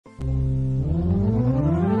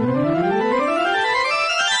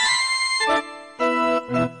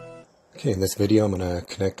Okay, in this video I'm going to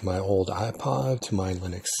connect my old iPod to my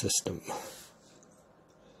Linux system.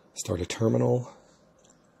 Start a terminal,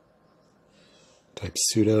 type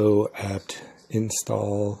sudo apt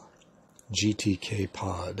install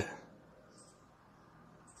gtkpod.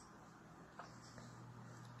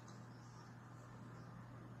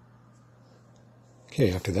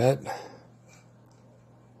 Okay, after that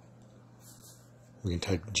we can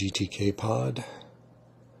type gtkpod.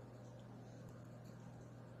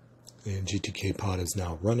 And gtkpod is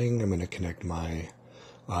now running. I'm going to connect my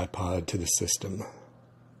iPod to the system.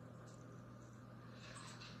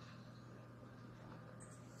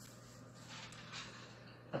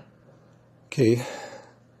 Okay,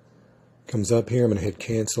 comes up here, I'm going to hit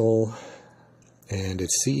cancel, and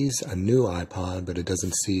it sees a new iPod, but it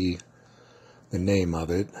doesn't see the name of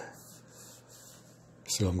it.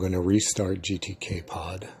 So I'm going to restart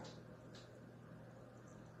gtkpod.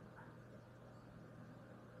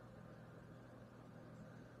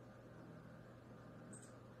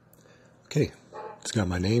 Okay, it's got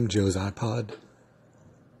my name, Joe's iPod.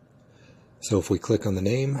 So if we click on the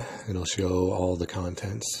name, it'll show all the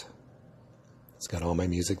contents. It's got all my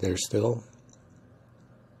music there still.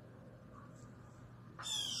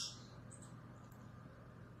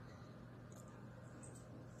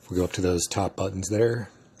 If we go up to those top buttons there,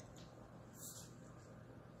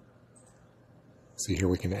 see here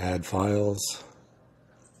we can add files,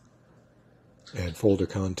 add folder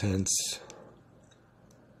contents,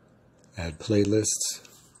 add playlists,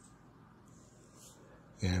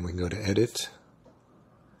 and we can go to edit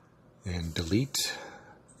and delete.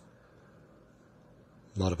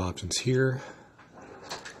 A lot of options here.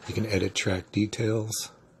 You can edit track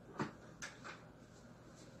details.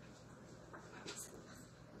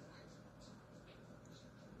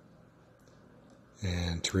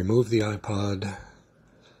 And to remove the iPod,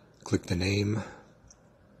 click the name,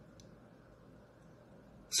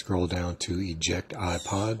 scroll down to Eject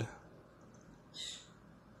Ipod.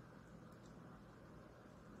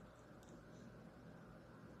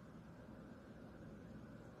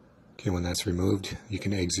 Okay, when that's removed, you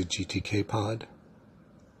can exit gtkpod.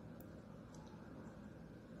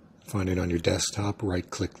 Find it on your desktop,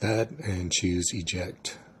 right-click that, and choose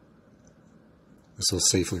Eject. This will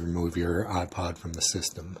safely remove your iPod from the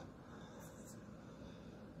system.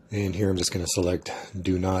 And here I'm just going to select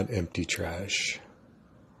Do Not Empty Trash.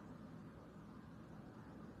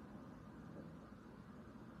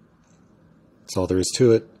 That's all there is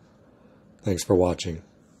to it. Thanks for watching.